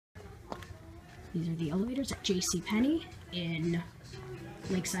These are the elevators at Penney in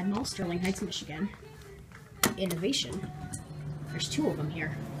Lakeside Mall, Sterling Heights, Michigan. Innovation. There's 2 of them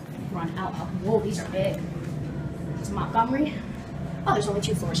here. We're on LL. Whoa, these are big. It's Montgomery. Oh, there's only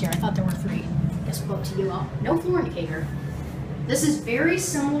 2 floors here. I thought there were 3. Guess we'll go to you all. No floor indicator. This is very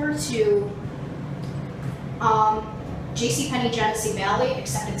similar to JCPenney Genesee Valley,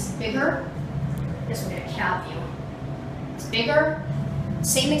 except it's bigger. Guess we'll get a cab view. It's bigger.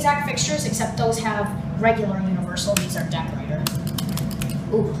 Same exact fixtures, except those have regular universal. These are decorator.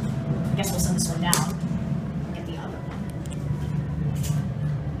 Ooh, I guess we'll send this one down. Get the other one.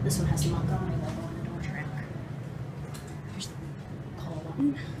 This one has the Montgomery logo on the door track. Here's the call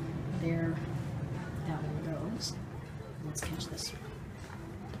button. There, that one goes. Let's catch this one.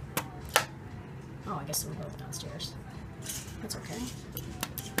 Oh, I guess they were both downstairs. That's okay.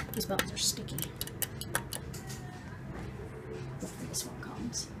 These buttons are sticky. Hopefully this one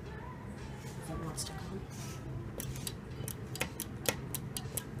comes. If it wants to come.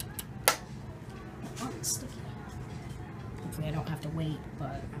 Oh, it's sticky. Hopefully I don't have to wait,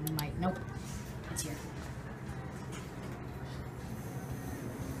 but I might. Nope. It's here.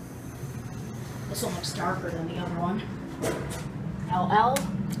 This one looks darker than the other one. LL.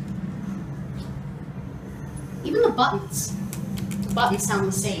 Even the buttons sound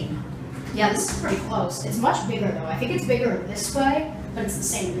the same. Yeah, this is pretty close. It's much bigger though. I think it's bigger this way, but it's the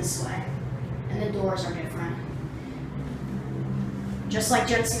same this way. And the doors are different. Just like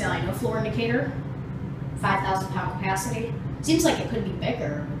Genesee Valley, no floor indicator. 5,000 pound capacity. Seems like it could be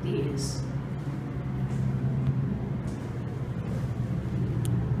bigger with these.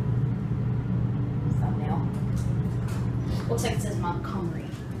 Thumbnail. Looks like it says Montgomery.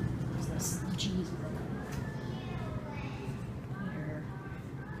 What's this? G's broken. Here,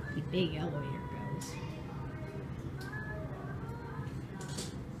 the big elevator goes.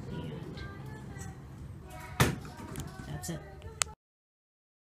 And that's it.